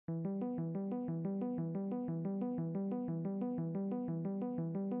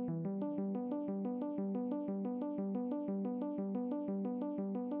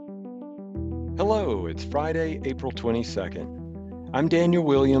Hello, it's Friday, April 22nd. I'm Daniel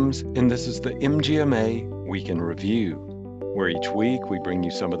Williams, and this is the MGMA Week in Review, where each week we bring you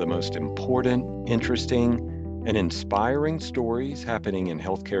some of the most important, interesting, and inspiring stories happening in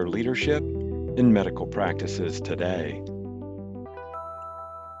healthcare leadership and medical practices today.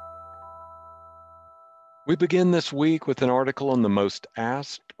 We begin this week with an article on the most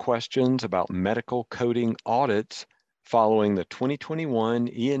asked questions about medical coding audits following the 2021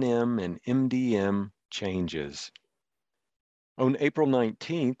 E&M and MDM changes. On April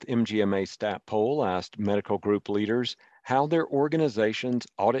 19th, MGMA Stat Poll asked medical group leaders how their organizations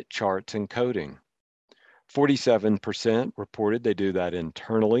audit charts and coding. 47% reported they do that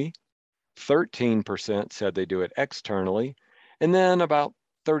internally, 13% said they do it externally, and then about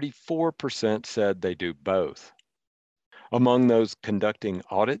 34% said they do both. Among those conducting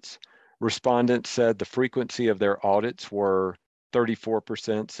audits, respondents said the frequency of their audits were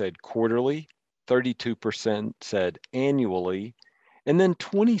 34% said quarterly, 32% said annually, and then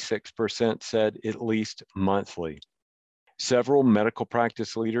 26% said at least monthly. Several medical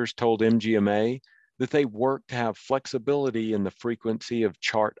practice leaders told MGMA that they work to have flexibility in the frequency of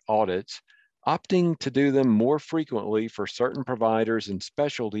chart audits, opting to do them more frequently for certain providers and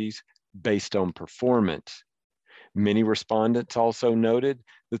specialties based on performance. Many respondents also noted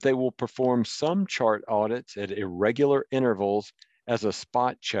that they will perform some chart audits at irregular intervals as a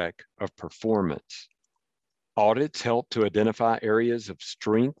spot check of performance. Audits help to identify areas of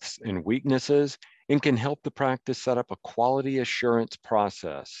strengths and weaknesses and can help the practice set up a quality assurance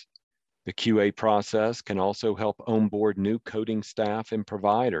process. The QA process can also help onboard new coding staff and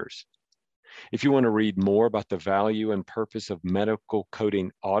providers. If you want to read more about the value and purpose of medical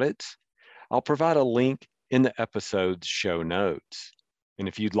coding audits, I'll provide a link in the episode's show notes. And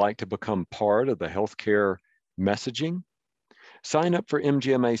if you'd like to become part of the healthcare messaging, sign up for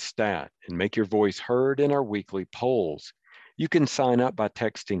MGMA Stat and make your voice heard in our weekly polls. You can sign up by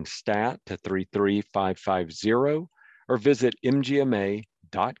texting STAT to 33550 or visit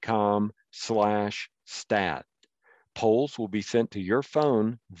mgma.com/stat. Polls will be sent to your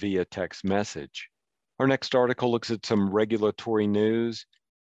phone via text message. Our next article looks at some regulatory news.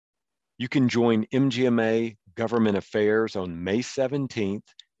 You can join MGMA Government Affairs on May 17th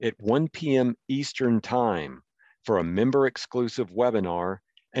at 1 p.m. Eastern Time for a member-exclusive webinar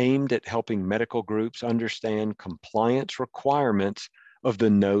aimed at helping medical groups understand compliance requirements of the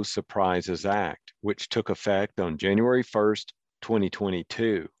No Surprises Act, which took effect on January 1st,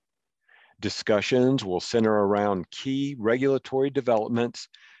 2022. Discussions will center around key regulatory developments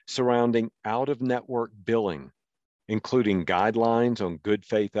surrounding out-of-network billing, including guidelines on good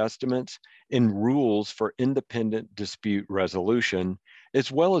faith estimates and rules for independent dispute resolution,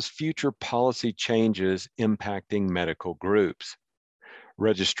 as well as future policy changes impacting medical groups.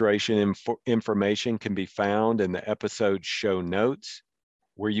 Registration information can be found in the episode's show notes,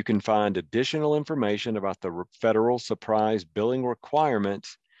 where you can find additional information about the federal surprise billing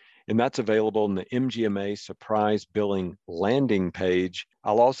requirements, and that's available in the MGMA surprise billing landing page.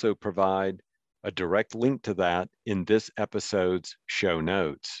 I'll also provide a direct link to that in this episode's show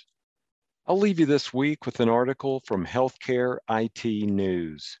notes. I'll leave you this week with an article from Healthcare IT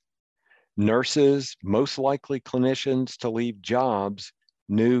News. Nurses, most likely clinicians to leave jobs,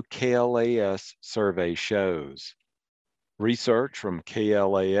 new KLAS survey shows. Research from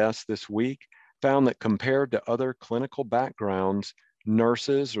KLAS this week found that compared to other clinical backgrounds,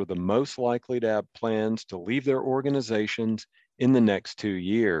 nurses are the most likely to have plans to leave their organizations in the next 2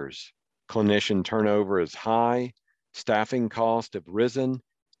 years. Clinician turnover is high, staffing costs have risen,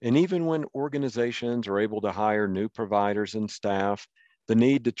 and even when organizations are able to hire new providers and staff, the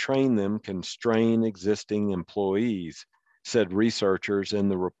need to train them can strain existing employees, said researchers in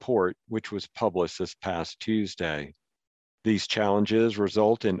the report, which was published this past Tuesday. These challenges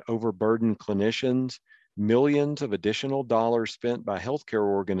result in overburdened clinicians, millions of additional dollars spent by healthcare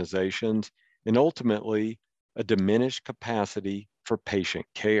organizations, and ultimately a diminished capacity for patient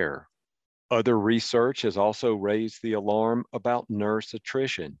care. Other research has also raised the alarm about nurse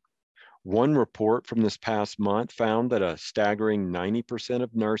attrition. One report from this past month found that a staggering 90%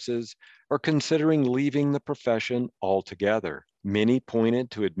 of nurses are considering leaving the profession altogether. Many pointed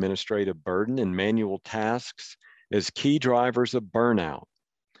to administrative burden and manual tasks as key drivers of burnout,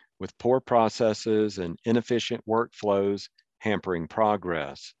 with poor processes and inefficient workflows hampering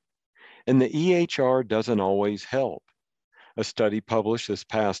progress. And the EHR doesn't always help. A study published this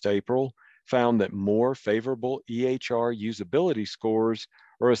past April found that more favorable EHR usability scores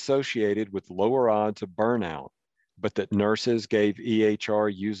are associated with lower odds of burnout, but that nurses gave EHR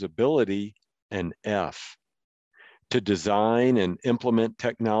usability an F. To design and implement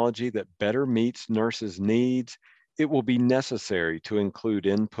technology that better meets nurses' needs, it will be necessary to include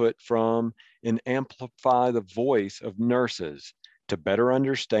input from and amplify the voice of nurses to better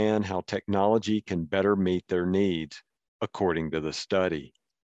understand how technology can better meet their needs, according to the study.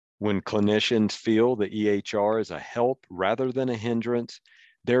 When clinicians feel the EHR is a help rather than a hindrance,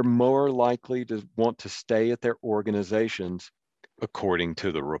 they're more likely to want to stay at their organizations, according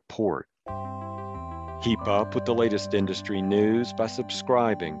to the report. Keep up with the latest industry news by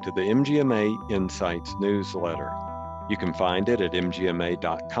subscribing to the MGMA Insights newsletter. You can find it at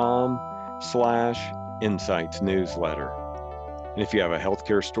mgma.com/insights newsletter. And if you have a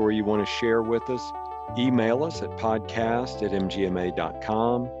healthcare story you want to share with us, email us at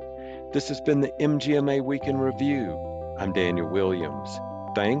podcast@mgma.com. This has been the MGMA Week in Review. I'm Daniel Williams.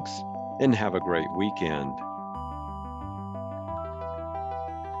 Thanks, and have a great weekend.